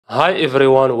Hi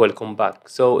everyone, welcome back.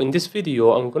 So in this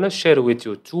video, I'm gonna share with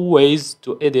you two ways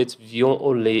to edit view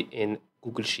only in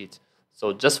Google Sheet.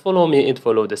 So just follow me and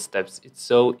follow the steps. It's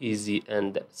so easy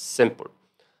and simple.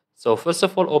 So first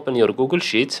of all, open your Google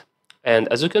Sheet, and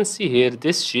as you can see here,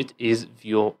 this sheet is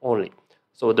view only.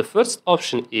 So the first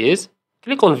option is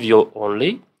click on view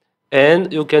only,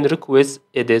 and you can request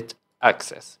edit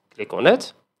access. Click on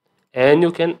it, and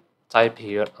you can type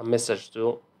here a message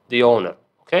to the owner,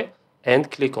 okay,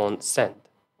 and click on send,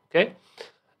 okay.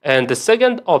 And the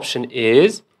second option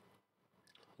is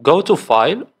go to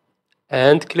file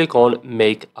and click on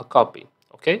make a copy,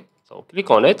 okay. So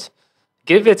click on it,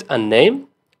 give it a name,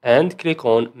 and click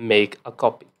on make a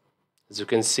copy, as you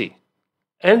can see.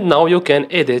 And now you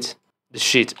can edit the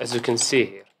sheet. As you can see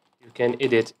here, you can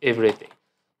edit everything.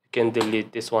 You can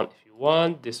delete this one if you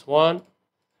want, this one,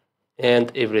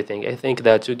 and everything. I think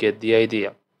that you get the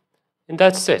idea. And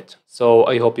that's it. So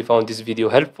I hope you found this video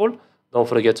helpful. Don't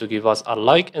forget to give us a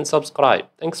like and subscribe.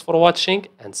 Thanks for watching,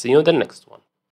 and see you in the next one.